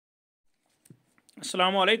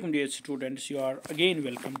अस्सलामुअलैकुम dear students, you are again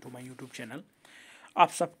welcome to my YouTube channel. आप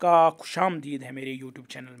सबका खुशामदीद है मेरे यूट्यूब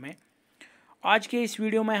चैनल में। आज के इस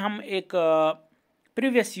वीडियो में हम एक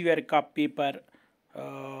प्रीवियस ईयर का पेपर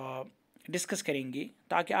डिस्कस करेंगे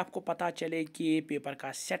ताकि आपको पता चले कि पेपर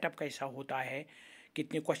का सेटअप कैसा होता है,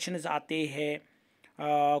 कितने क्वेश्चंस आते हैं,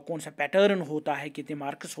 कौन सा पैटर्न होता है, कितने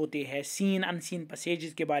मार्क्स होते हैं, सीन अनसीन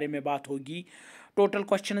पैसेजेस के बारे में बात होगी, टोटल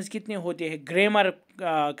क्वेश्चंस कितने होते हैं, ग्रामर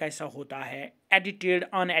कैसा होता है, एडिटेड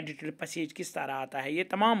अनएडिटेड पैसेज किस तरह आता है, ये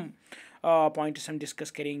तमाम पॉइंट्स हम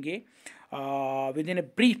डिस्कस करेंगे with in a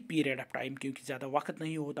brief period of time, क्योंकि ज़्यादा वक्त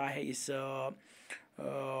नहीं होता है इस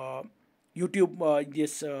यूट्यूब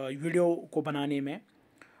इस वीडियो को बनाने में।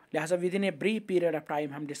 लिहाजा with in a brief period of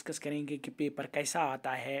time हम डिस्कस करेंगे कि पेपर कैसा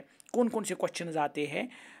आता है, कौन कौन से क्वेश्चंस आते हैं।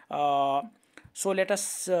 So let us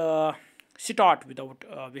start without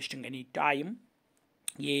wasting any time.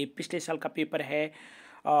 ये पिछले साल का पेपर है,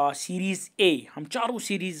 सीरीज़ ए। हम चारों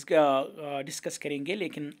सीरीज़ डिस्कस करेंगे,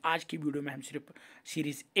 लेकिन आज की वीडियो में हम सिर्फ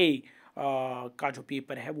सीरीज़ ए का जो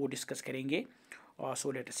पेपर है वो डिस्कस करेंगे।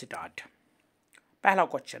 So let us start. पहला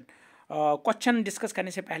क्वेश्चन डिस्कस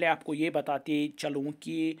करने से पहले आपको ये बताते चलूँ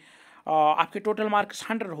कि आपके टोटल मार्क्स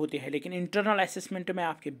 100 होते हैं, लेकिन इंटरनल असेसमेंट में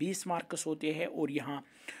आपके 20 मार्क्स होते हैं और यहाँ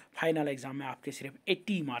फाइनल एग्ज़ाम में आपके सिर्फ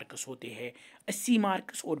 80 मार्क्स होते हैं। 80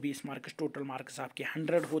 मार्क्स और 20 मार्क्स, टोटल मार्क्स आपके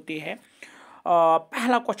 100 होते हैं।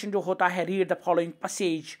 पहला क्वेश्चन जो होता है, read the following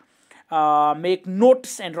passage, make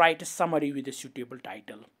notes and right summary with a suitable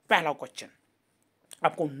title. पहला क्वेश्चन,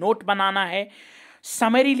 आपको नोट बनाना है,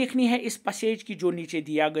 समरी लिखनी है इस पैसेज की जो नीचे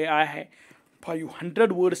दिया गया है।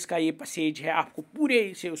 500 वर्ड्स का ये पैसेज है, आपको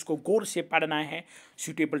पूरे से उसको गौर से पढ़ना है,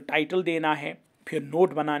 सूटेबल टाइटल देना है, फिर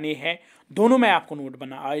नोट बनाने हैं। दोनों में आपको नोट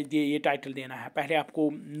बना ये टाइटल देना है। पहले आपको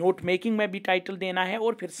नोट मेकिंग में भी टाइटल देना है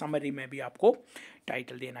और फिर समरी में भी आपको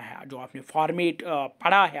टाइटल देना है। जो आपने फॉर्मेट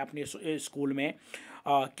पढ़ा है अपने स्कूल में,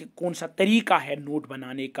 कि कौन सा तरीका है नोट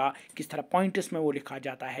बनाने का, किस तरह पॉइंट्स में वो लिखा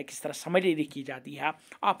जाता है, किस तरह समरी लिखी जाती है,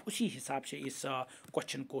 आप उसी हिसाब से इस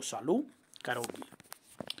क्वेश्चन को सॉल्व करोगे।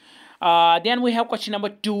 Then we have question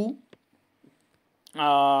number 2।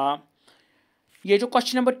 ये जो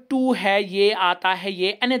क्वेश्चन नंबर 2 है ये आता है,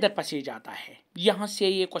 ये अनदर पैसेज आता है। यहाँ से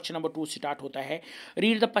ये क्वेश्चन नंबर 2 स्टार्ट होता है।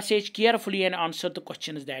 Read the passage carefully and answer the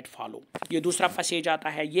questions that follow. ये दूसरा पैसेज आता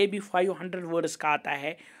है, ये भी 500 वर्ड्स का आता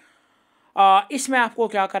है। इसमें आपको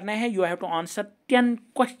क्या करना है, you have to answer 10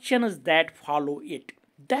 questions that follow it.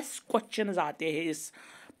 10 questions आते हैं इस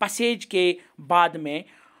पैसेज के बाद में।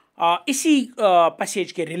 इसी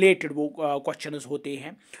पैसेज के रिलेटेड वो क्वेश्चंस होते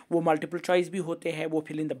हैं। वो मल्टीपल चॉइस भी होते हैं, वो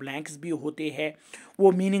फिल इन द ब्लैंक्स भी होते हैं,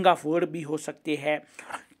 वो मीनिंग ऑफ वर्ड भी हो सकते हैं।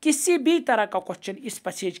 किसी भी तरह का क्वेश्चन इस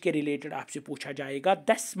पैसेज के रिलेटेड आपसे पूछा जाएगा।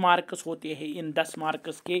 10 मार्क्स होते हैं। इन 10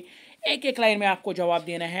 मार्क्स के एक एक लाइन में आपको जवाब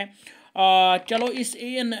देना है। चलो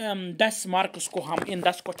इन 10 मार्क्स को हम, इन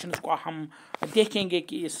 10 क्वेश्चंस को हम देखेंगे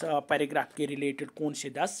कि इस पैराग्राफ के रिलेटेड कौन से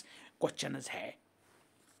 10 क्वेश्चंस है।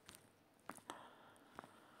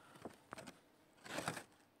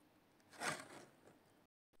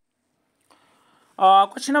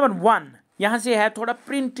 क्वेश्चन नंबर 1 यहाँ से है, थोड़ा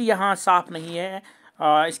प्रिंट यहाँ साफ नहीं है,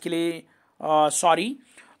 इसके लिए sorry.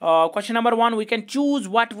 Question number 1, we can choose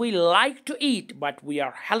what we like to eat but we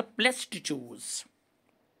are helpless to choose.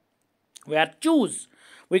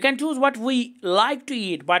 We can choose what we like to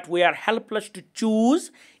eat but we are helpless to choose।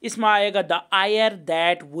 इसमें आएगा the air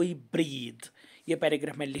that we breathe। ये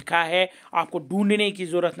paragraph में लिखा है, आपको ढूंढने की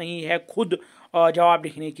ज़रूरत नहीं है, खुद जवाब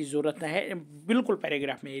लिखने की ज़रूरत है, बिल्कुल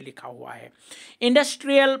पैराग्राफ में ये लिखा हुआ है।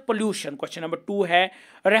 इंडस्ट्रियल पोल्यूशन क्वेश्चन नंबर 2 है,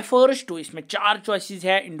 रेफर्स टू। इसमें 4 चॉइसेस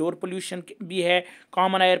है, इंडोर पोल्यूशन भी है,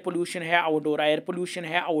 कॉमन एयर पोल्यूशन है, आउटडोर एयर पोल्यूशन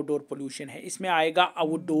है, आउटडोर पोल्यूशन है। इसमें आएगा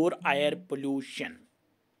outdoor air pollution.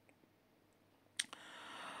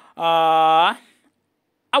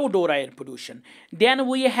 Outdoor air pollution. Then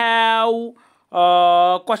we have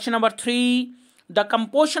question number 3. The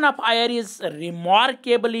composition of air is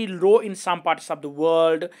remarkably low in some parts of the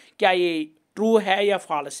world। क्या ये true है या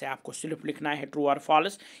false है? आपको सिर्फ लिखना है ट्रू और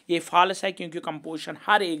फॉल्स। ये फॉल्स है क्योंकि कंपोजिशन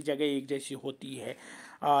हर एक जगह एक जैसी होती है।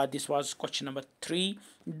 This was question number 3।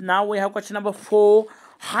 Now we have question number 4।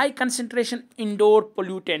 High concentration indoor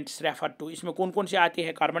pollutants refer to. इसमें कौन कौन से आते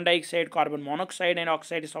हैं? Carbon dioxide, carbon monoxide and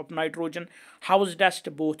oxides of nitrogen, house dust,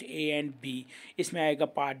 both A and B. इसमें आएगा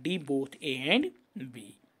part D, both A and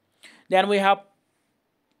B. Then we have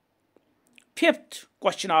 5th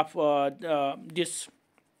question of this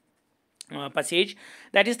passage,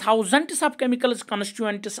 that is thousands of chemicals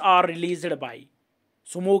constituents are released by।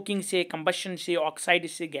 Smoking से, combustion से, oxide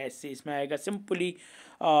से, gas से। इसमें आएगा simply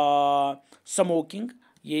smoking.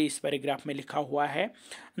 ये इस पैराग्राफ में लिखा हुआ है।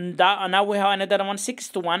 Now we have another one,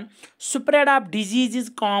 sixth one, spread of disease is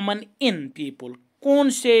common in people. कौन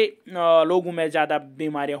से लोगों में ज़्यादा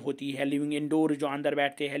बीमारियां होती है? लिविंग इंडोर, जो अंदर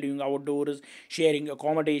बैठते हैं, living outdoors, sharing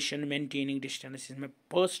accommodation, maintaining distance. इसमें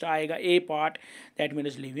फर्स्ट आएगा ए part, that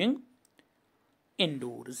means living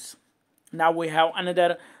endorse. Now we have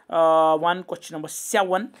another one, question number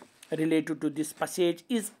 7 related to this passage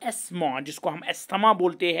is asthma, जिसको हम अस्थमा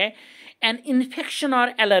बोलते हैं, एन इन्फेक्शन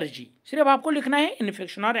और एलर्जी। सिर्फ आपको लिखना है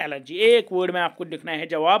इन्फेक्शन और एलर्जी, एक वर्ड में आपको लिखना है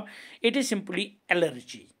जवाब, it is simply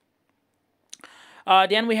allergy.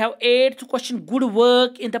 Then we have 8th question, good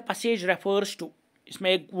work in the passage refers to.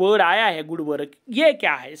 इसमें एक वर्ड आया है गुड वर्क, ये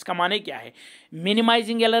क्या है, इसका माने क्या है?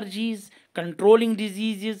 Minimising allergies, controlling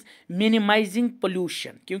diseases, minimising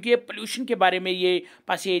pollution, क्योंकि ये पोल्यूशन के बारे में ये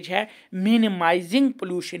पैसेज है, मिनिमाइजिंग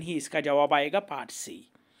पोल्यूशन ही इसका जवाब आएगा, part C.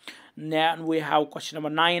 Then we have question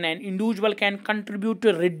number 9, an individual can contribute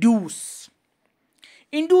to reduce,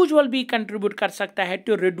 individual भी कंट्रीब्यूट कर सकता है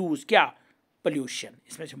टू रिड्यूस क्या? पोल्यूशन,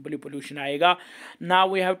 इसमें सिंपली पोल्यूशन आएगा। Now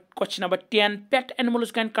we have question number 10, pet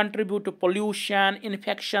animals can contribute to pollution,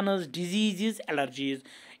 infections, diseases, allergies.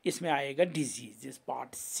 इसमें आएगा diseases,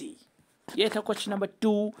 part सी। ये था question number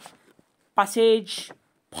 2, passage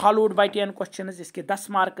followed by 10 questions. इसके 10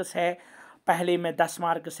 मार्क्स है, पहले में 10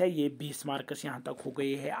 मार्क्स है, ये 20 मार्क्स यहाँ तक हो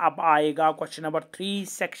गए हैं। अब आएगा क्वेश्चन नंबर 3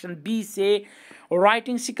 सेक्शन बी से,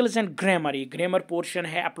 राइटिंग स्किल्स एंड ग्रामर। ये ग्रामर पोर्शन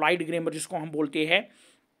है, अप्लाइड ग्रामर जिसको हम बोलते हैं।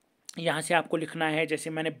 यहाँ से आपको लिखना है, जैसे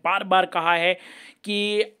मैंने बार बार कहा है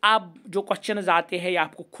कि अब जो क्वेश्चन आते हैं ये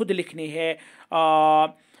आपको खुद लिखने हैं,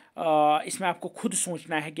 इसमें आपको खुद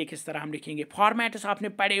सोचना है कि किस तरह हम लिखेंगे। फॉर्मेट्स आपने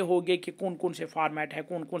पढ़े होंगे कि कौन कौन से फॉर्मेट है,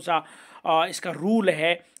 कौन कौन सा इसका रूल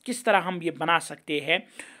है, किस तरह हम ये बना सकते हैं।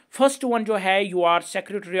 फर्स्ट वन जो है, you are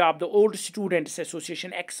secretary of the old students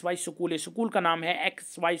association x Y school. School का नाम है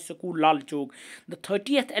x Y school Lal Chowk. The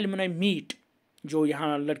 30th alumni meet, जो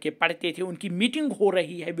यहाँ लड़के पढ़ते थे उनकी मीटिंग हो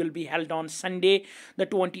रही है, will be held on Sunday the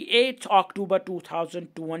 28th October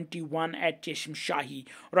 2021 eight चेशम shahi.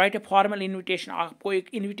 Right a formal invitation, आपको एक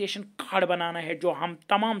इन्विटेशन कार्ड बनाना है जो हम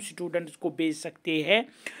तमाम स्टूडेंट्स को भेज सकते हैं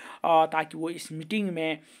ताकि वो इस मीटिंग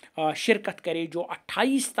में शिरकत करे, जो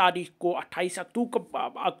 28 तारीख को 28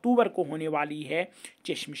 अक्टूबर को होने वाली है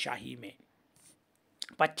चेशम शाही में।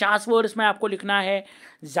 50 वर्ड्स में आपको लिखना है,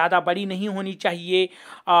 ज़्यादा बड़ी नहीं होनी चाहिए।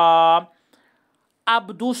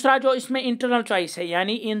 अब दूसरा जो इसमें इंटरनल चॉइस है,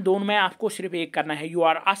 यानी इन दोनों में आपको सिर्फ एक करना है। You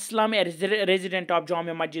are Aslam, a resident of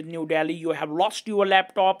Jamia Masjid new Delhi. You have lost your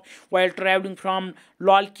laptop while travelling from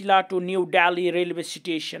Lal Qila to new Delhi railway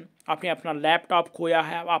station. आपने अपना लैपटॉप खोया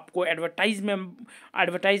है, आपको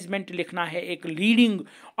एडवर्टाइजमेंट लिखना है एक लीडिंग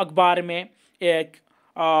अखबार में। एक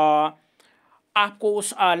आपको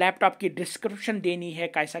उस लैपटॉप की डिस्क्रिप्शन देनी है,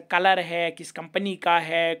 कैसा कलर है, किस कंपनी का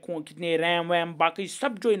है, कितने रैम वैम, बाकी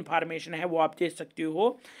सब जो इन्फॉर्मेशन है वो आप दे सकते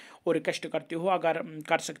हो और रिक्वेस्ट करते हो, अगर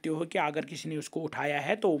कर सकते हो कि अगर किसी ने उसको उठाया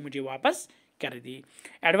है तो मुझे वापस कर दी।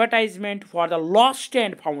 Advertisement for the lost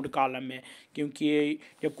and found column में, क्योंकि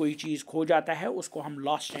जब कोई चीज़ खो जाता है उसको हम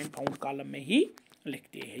लॉस्ट एंड फाउंड कॉलम में ही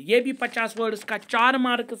लिखते हैं। ये भी 50 वर्ड्स का 4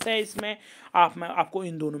 मार्क्स है। इसमें आपको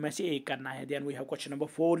इन दोनों में से एक करना है। Then we have question number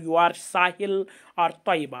 4, you are साहिल और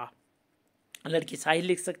तैयबा। लड़की साहिल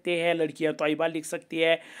लिख सकते हैं, लड़कियां तैयबा लिख सकती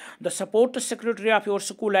है। The support secretary of your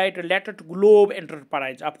school right letter to globe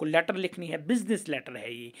enterprise. आपको लेटर लिखनी है, बिजनेस लेटर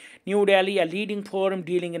है ये। New Delhi, a leading firm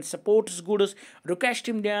dealing in supports goods,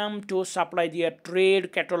 requesting them to supply their trade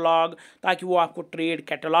catalogue, ताकि वो आपको ट्रेड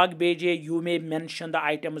कैटलॉग भेजे। You may mention the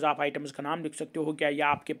items, आप आइटम्स का नाम लिख सकते हो, क्या यह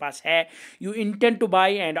आपके पास है। You intend two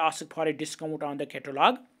by and ask for a discount on the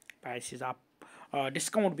catalogue prices. आप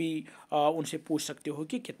डिस्काउंट भी उनसे पूछ सकते हो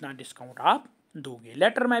कि कितना डिस्काउंट आप दोगे।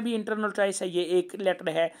 लेटर में भी इंटरनल चॉइस है, ये एक लेटर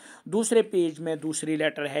है। दूसरे पेज में दूसरी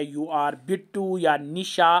लेटर है, यू आर बिट्टू या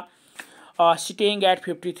निशा, staying at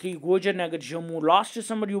 53 Gojar Nagar Jammu. Last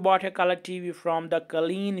December you bought है colour TV from the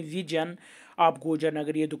clean vision. आप गोजर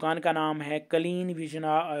नगर, ये दुकान का नाम है कलीन विजन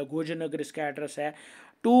गोजर नगर, इसका एड्रेस है।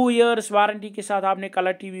 2 years वारंटी के साथ आपने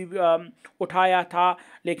कलर टीवी उठाया था,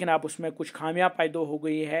 लेकिन अब उसमें कुछ खामियां पैदा हो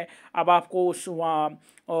गई है। अब आपको उस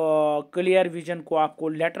क्लियर विजन को आपको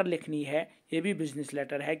लेटर लिखनी है, ये भी बिजनेस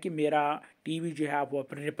लेटर है कि मेरा टीवी जो है आप वो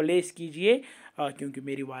रिप्लेस कीजिए क्योंकि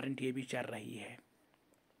मेरी वारंटी अभी चल रही है।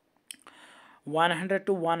 100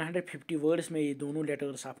 to 150 वर्ड्स में ये दोनों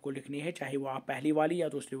लेटर्स आपको लिखने हैं, चाहे वो आप पहली वाली या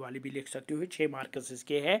दूसरी वाली भी लिख सकते हो। 6 मार्क्स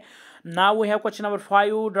इसके हैं। Now we have question number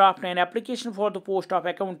 5, draft an application for the post of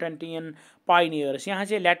accountant in pioneers. यहाँ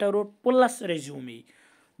से लेटर और plus resume,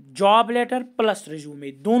 job letter plus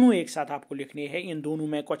resume दोनों एक साथ आपको लिखने हैं। इन दोनों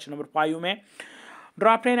में क्वेश्चन नंबर 5 में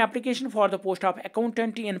Draft an application for the post of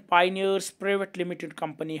accountant in Pioneers Private Limited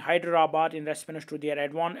Company, Hyderabad, in response to their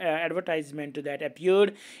advertisement that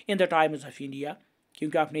appeared in the Times of India.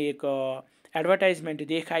 क्योंकि आपने एक एडवर्टाइजमेंट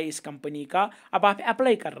देखा है इस कंपनी का, अब आप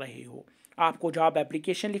अप्लाई कर रहे हो, आपको जॉब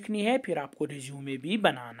एप्लीकेशन लिखनी है, फिर आपको रिज्यूमे भी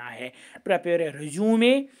बनाना है। Prepare a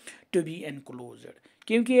resume to be enclosed,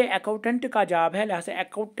 क्योंकि ये अकाउंटेंट का जॉब है, लिहाजा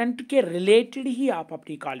अकाउंटेंट के रिलेटेड ही आप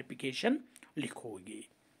अपनी क्वालिफिकेशन लिखोगे।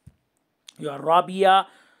 यू आर राबिया,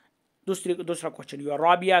 दूसरा question, you are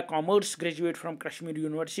Rabia, commerce graduate from Kashmir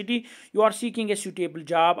university, you are seeking a suitable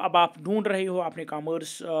job. अब आप ढूंढ रहे हो, आपने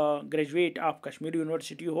कॉमर्स ग्रेजुएट, आप कश्मीर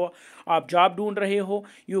यूनिवर्सिटी हो, आप जॉब ढूंढ रहे हो।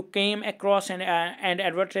 You came across and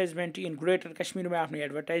advertisement in greater Kashmir में आपने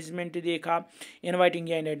एडवर्टाइजमेंट देखा, inviting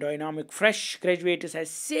and dynamic fresh graduates है,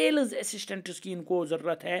 सेल्स असिस्टेंट की इनको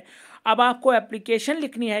ज़रूरत है। अब आपको एप्लीकेशन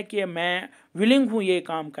लिखनी है कि मैं विलिंग हूँ ये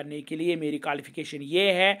काम करने के लिए, मेरी क्वालिफिकेशन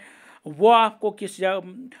ये है। वो आपको किस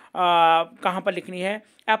कहाँ पर लिखनी है?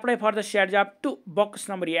 Apply for the share job to box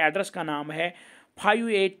number, ये एड्रेस का नाम है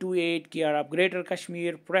 5828 care of greater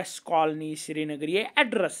Kashmir press colony Srinagar, ये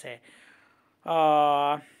एड्रेस है।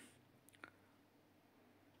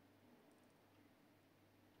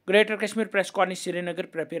 Greater Kashmir press colony Srinagar,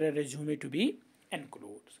 prepare a resume to be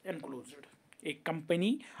enclosed. एक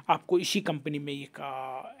कंपनी, आपको इसी कंपनी में एक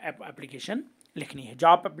एप्लीकेशन लिखनी है,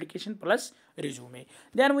 job application plus resume.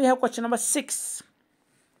 Then we have question number 6,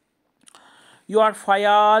 you are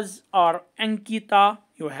Fayaz or Ankita,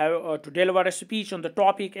 you have to deliver a speech on the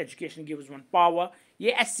topic education gives one power।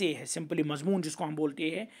 ये essay है, simply मजमून जिसको हम बोलते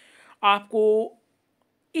हैं। आपको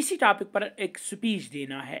इसी टॉपिक पर एक स्पीच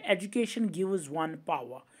देना है, education gives one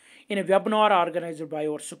power. In A webinar organised by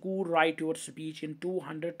your school, right your speech in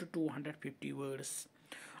 200 to 250 words.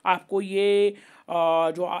 आपको ये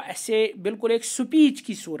जो ऐसे बिल्कुल एक स्पीच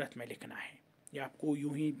की सूरत में लिखना है, ये आपको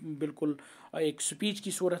यूं ही बिल्कुल एक स्पीच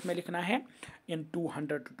की सूरत में लिखना है इन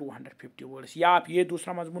 200 to 250 वर्ड्स। या आप ये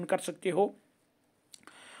दूसरा मजमून कर सकते हो,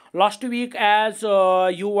 Last week, as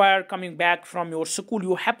you were coming back from your school,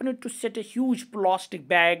 you happened to see a huge plastic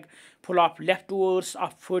bag full of leftovers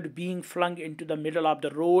of food being flung into the middle of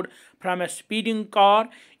the road from a speeding car.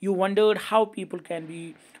 You wondered how people can be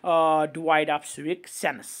devoid of civic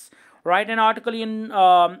sense. Write an article in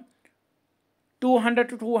 200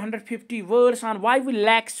 to 250 words on why we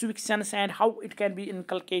lack civic sense and how it can be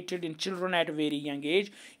inculcated in children at a very young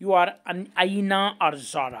age. You are Aina or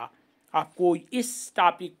Zara. आपको इस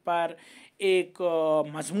topic पर एक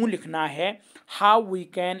मजमून लिखना है, how we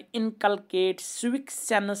can inculcate civic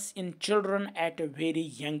sense in children at a very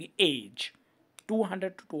young age. 200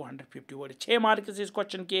 to 250 word, 6 mark इस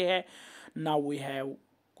question के है। Now we have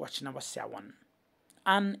question number 7,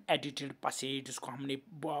 unedited passage जिसको हमने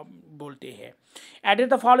बोलते हैं। एडिट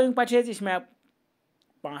द फॉलोइंग पैसेज, इसमें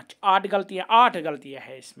 8 गलतियाँ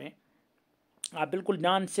हैं इसमें, आप बिल्कुल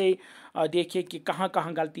ध्यान से देखिए कि कहाँ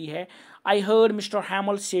कहाँ गलती है। आई हर्ड मिस्टर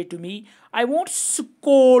हैमल से to me, I won't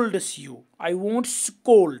scold you, I won't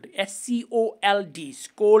scold, SCOLD,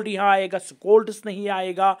 scold यहाँ आएगा, स्कोल्ड्स नहीं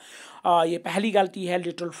आएगा। ये पहली गलती है।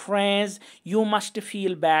 Little friends, you must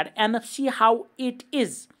feel bad and see how it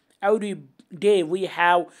is every day we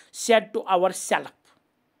have said to our self,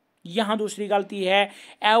 यहाँ दूसरी गलती है।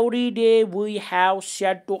 Every day we have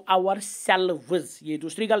said to our selves, ये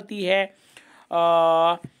दूसरी गलती है।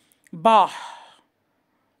 बा,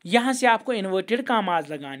 यहाँ से आपको इन्वर्टेड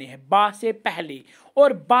कामाज लगाने हैं, बा से पहले,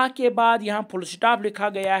 और बा के बाद यहाँ फुल स्टॉप लिखा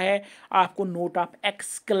गया है, आपको नोट ऑफ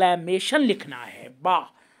एक्सक्लेमेशन लिखना है। बा,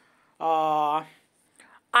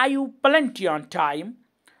 आई you plenty on time,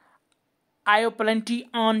 I you plenty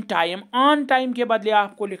on time, on time के बदले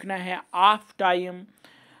आपको लिखना है of time.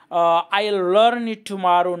 I'll learn it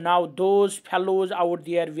tomorrow. Now those fellows out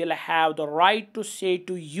there will have the right to say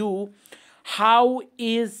to you, how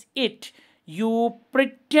is it you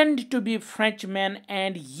pretend to be Frenchmen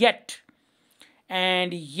and yet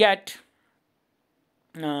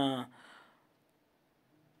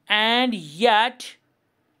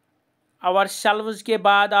ourselves के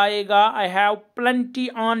बाद आएगा I have plenty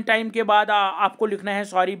on time के बाद आपको लिखना है,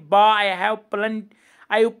 sorry, बा I have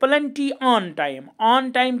plenty on time, on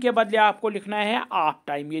time के बदले आपको लिखना है off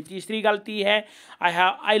time, ये तीसरी गलती है।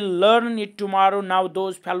 I'll learn it tomorrow. Now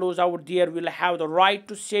those fellows out there will have the right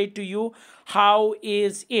to say to you, how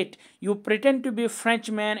is it you pretend to be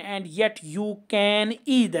Frenchman and yet you can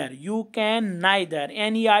neither,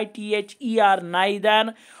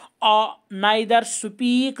 neither, neither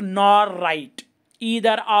speak nor write,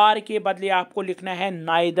 either or के बदले आपको लिखना है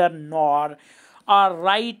neither nor, or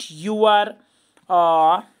write your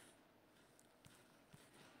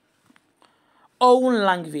own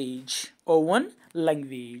language,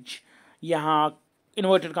 यहाँ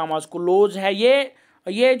inverted कामास close है।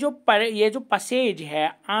 ये जो पैसेज है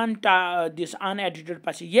दिस अनएडिटेड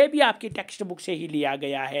पैसेज, ये भी आपकी टेक्स्ट बुक से ही लिया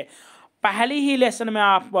गया है। पहले ही लेसन में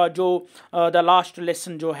आप जो द लास्ट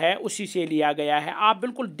लेसन जो है उसी से लिया गया है। आप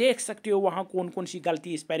बिल्कुल देख सकते हो वहाँ कौन कौन सी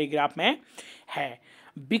गलती इस पैराग्राफ में है।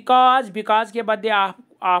 बिकॉज के बदले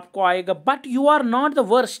आपको आएगा but you are not the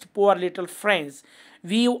worst poor little friends,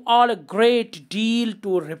 we all a great deal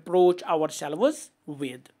to reproach our selves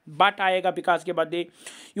with. But आएगा बिकॉज के बदले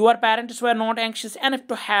your parents were not anxious enough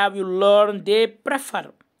to have you learn, they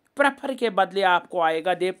prefer के बदले आपको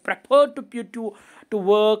आएगा they prefer to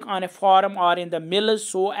work on a farm or in the mills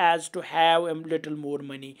so as to have a little more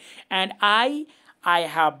money, and I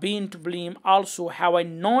have been to blame also. Have I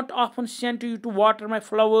not often sent you to water my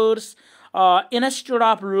flowers instead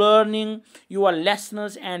of learning your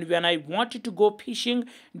lessons, and when I wanted to go fishing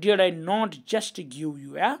did I not just give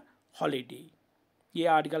you a holiday? ये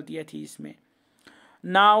 8 गलतियाँ थी इसमें।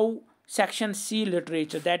 Now section C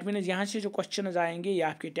literature, that means यहाँ से जो question आएंगे ये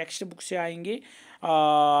आपके टेक्स्ट बुक से आएंगे।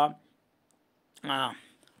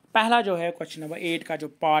 पहला जो है क्वेश्चन नंबर 8 का जो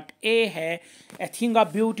पार्ट ए है, एथिंगा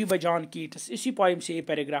ब्यूटी बाय जॉन कीट्स, इसी पोइम से ये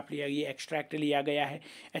पैराग्राफ लिया, ये एक्सट्रैक्ट लिया गया है।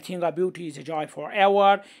 एथिंगा beauty is a joy for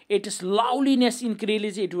ever, it is loveliness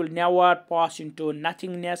increase, it will never pass into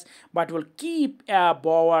nothingness but will keep a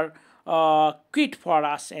bore quit for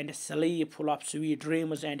us and sleep full of sweet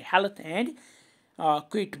dreams and health and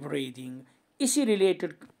quit breathing. इसी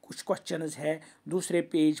related कुछ questions है दूसरे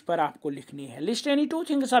page पर आपको लिखनी है। List any 2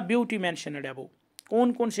 things of beauty mentioned above.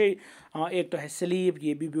 कौन कौन से एक तो है स्लीप,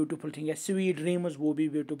 ये भी ब्यूटीफुल थिंग है, स्वीट ड्रीम्स वो भी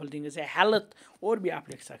ब्यूटीफुल थिंग्स है, हेल्थ और भी आप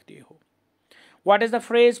लिख सकते हो। What is the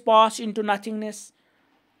phrase pass into nothingness,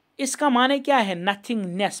 इसका माने क्या है?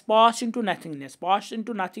 Nothingness, pass into nothingness. Pass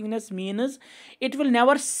into nothingness means it will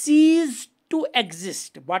never seize to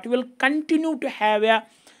exist but will continue to have a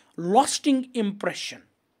लॉस्टिंग impression.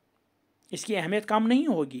 इसकी अहमियत कम नहीं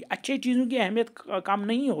होगी, अच्छी चीज़ों की अहमियत कम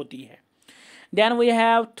नहीं होती है। Then we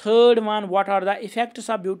have third one, what are the effects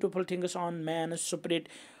of beautiful things on man spirit.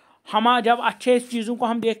 हम जब अच्छे चीज़ों को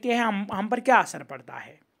हम देखते हैं हम पर क्या असर पड़ता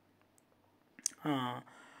है? हाँ,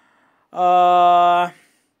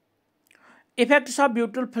 effects of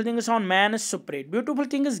beautiful things on man spirit. Beautiful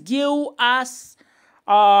things give us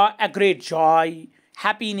a great joy,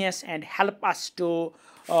 happiness and help us to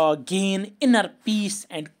gain inner peace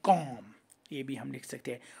and calm। ये भी हम लिख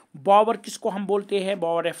सकते हैं। बॉवर किसको हम बोलते हैं?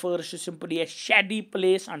 बॉवर रेफर्स सिंपली ए शेडी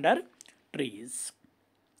प्लेस अंडर ट्रीज।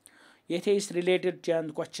 ये थे इस रिलेटेड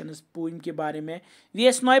चंद क्वेश्चंस पोइम के बारे में।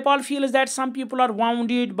 VS. Naipaul feels that some people are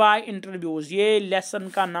bounded bye interviews. ये लेसन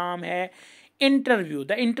का नाम है interview,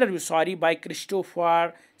 the interview sorry bye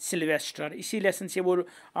Christopher Sylvester. इसी लेसन से वो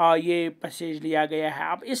ये पैसेज लिया गया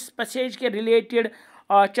है। अब इस पैसेज के रिलेटेड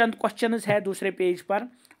चंद क्वेश्चंस है दूसरे पेज पर।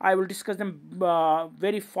 I will discuss them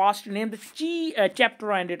very fast. Name the chapter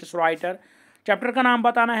and its writer. Chapter का नाम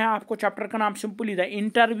बताना है आपको। चैप्टर का नाम सिंपली द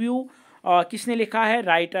इंटरव्यू। किसने लिखा है?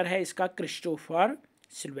 राइटर है इसका क्रिस्टोफर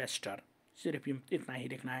सिल्वेस्टर। सिर्फ इतना ही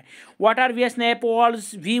लिखना है। What are VS.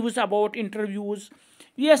 नायपॉल्स views about interviews.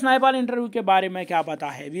 VS. Naipaul interview के बारे में क्या पता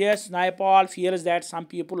है? VS. Naipaul fears that some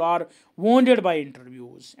people are wounded by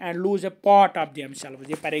interviews and lose a part of themselves।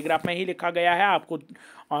 ये पैराग्राफ में ही लिखा गया है, आपको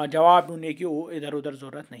जवाब ढूंढने की इधर उधर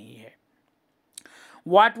जरूरत नहीं है।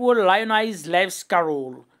 What would lionize Lewis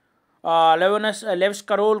Carroll? Levi's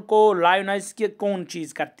carol को लायोनाइज की कौन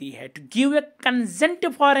चीज़ करती है? To give a consent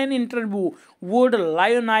for an interview would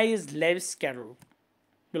लायोनाइज Levi's carol.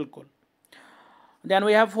 बिल्कुल। Then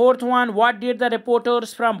we have fourth one, what did the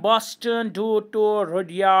reporters from Boston do to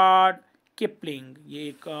Rudyard Kipling. ये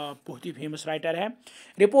एक बहुत ही famous writer है।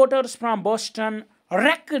 Reporters from Boston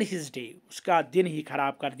wrecked his day, उसका दिन ही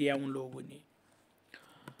खराब कर दिया उन लोगों ने।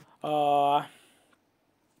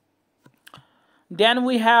 Then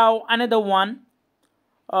we have another one,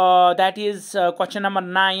 that is question number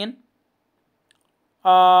 9।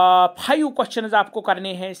 5 questions आपको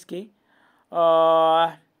करने हैं इसके।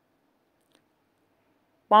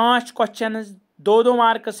 5 questions 2-2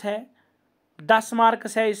 मार्क्स है, 10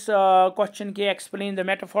 मार्क्स है इस क्वेश्चन के। Explain the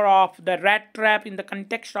metaphor of the rat trap in the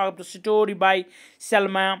context of the story by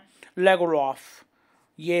Selma लेगोलॉफ।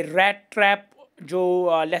 ये रैट ट्रैप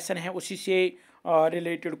जो लेसन है उसी से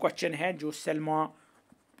रिलेटेड क्वेश्चन है जो सेल्मा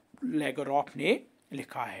लेगोरॉफ ने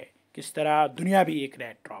लिखा है। किस तरह दुनिया भी एक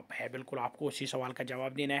रैट ट्रैप है। बिल्कुल आपको उसी सवाल का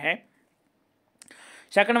जवाब देना है।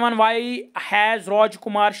 Second one, why has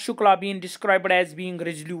Rajkumar Shukla been described as being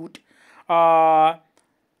resolute.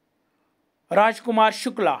 Rajkumar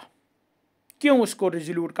Shukla क्यों उसको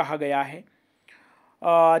रेजोल्यूट कहा गया है?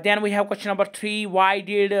 Then we have question number 3, why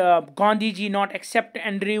did Gandhi ji not accept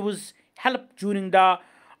Andrews help during the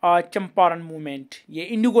Champaran movement, ये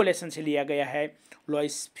इंडिगो लेसन से लिया गया है।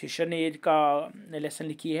 लॉइस फिशर ने का लेसन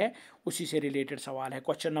लिखी है, उसी से रिलेटेड सवाल है।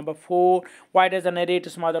 Question number 4, why does the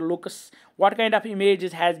narrator's mother looks, what kind of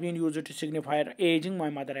images has been used to signify ageing my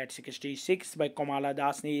mother eight 66 bye Kamala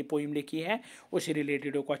दास ने ये पोइम लिखी है, उसी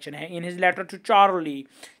रिलेटेड क्वेश्चन है। In his letter to Charlie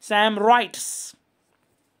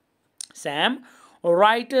Sam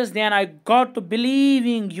writers then I got to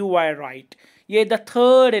believing you are right। ये the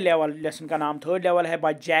third level lesson का नाम third level है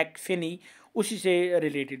बाय जैक फिनी, उसी से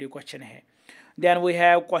रिलेटेड क्वेश्चन है। Then we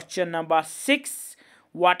have question number 6,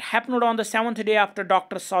 what happened on the 7th day after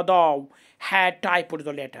doctor सदाव had typed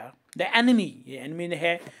the later the enemy, ये enemy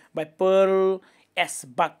है bye Pearl S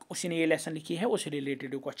बक, उसी ने ये लेसन लिखी है, उसी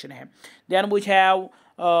रिलेटेड क्वेश्चन है। Then we have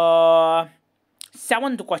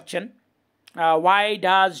 7th question, why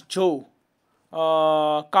does Joe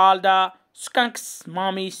call the skunk's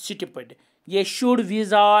mommy stupid, ये should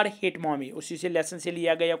wizard hit mommy, उसी से लेसन से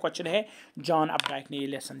लिया गया क्वेश्चन है। जॉन अपडाइक ने ये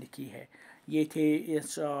लेसन लिखी है। ये थे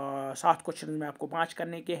इस 7 क्वेश्चन में आपको 5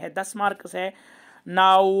 करने के हैं, 10 मार्क्स है।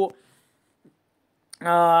 नाउ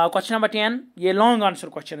क्वेश्चन नंबर 10, ये लॉन्ग आंसर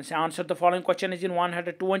क्वेश्चन है। Answer the following question is in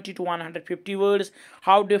 120 to 150 words.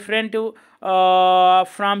 How different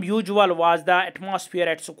from usual was the atmosphere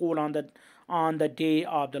at school on the day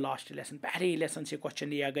of the last lesson. पहले ही lesson से question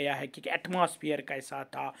लिया गया है कि atmosphere कैसा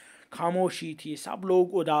था, खामोशी थी, सब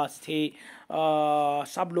लोग उदास थे,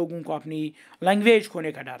 सब लोगों को अपनी लैंग्वेज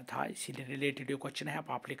खोने का डर था, इसीलिए रिलेटेड क्वेश्चन है,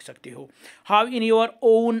 आप लिख सकते हो। How in your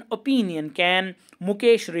own opinion can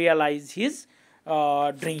Mukesh realise his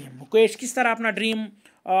dream, Mukesh किस तरह अपना ड्रीम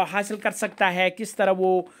हासिल कर सकता है, किस तरह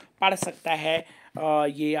वो पढ़ सकता है,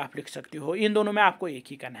 ये आप लिख सकते हो। इन दोनों में आपको एक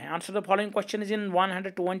ही करना है। Answer the following question is in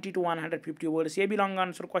 120 to 150 words, ये भी लॉन्ग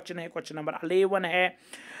आंसर क्वेश्चन है। क्वेश्चन नंबर 11 है,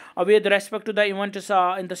 with respect to the events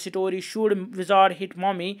in the story should wizard hit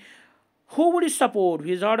mommy, who would you support,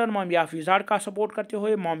 wizard और मॉमी, आप wizard का support करते हो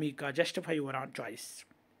या मॉमी का, जस्टिफाई योर चॉइस।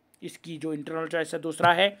 इसकी जो इंटरनल चॉइस है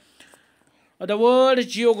दूसरा है, the world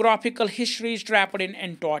geographical history is trapped in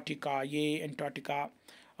Antarctica, ये एंटार्क्टिका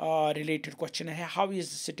रिलेटेड क्वेश्चन है। How is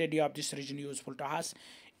study of this reason useful to us,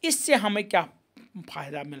 इससे हमें क्या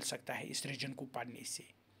फ़ायदा मिल सकता है इस रीजन को पढ़ने से,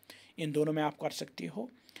 इन दोनों में आप कर सकते हो।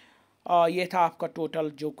 ये था आपका टोटल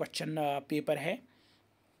जो क्वेश्चन पेपर है,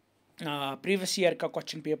 प्रीवियस ईयर का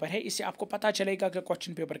क्वेश्चन पेपर है। इससे आपको पता चलेगा कि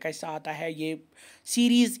क्वेश्चन पेपर कैसा आता है। ये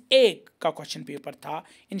सीरीज़ 1 का क्वेश्चन पेपर था।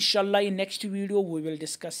 इंशाल्लाह in next video we will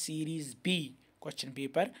discuss series B question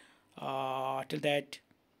paper. Till that,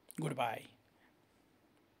 good bye.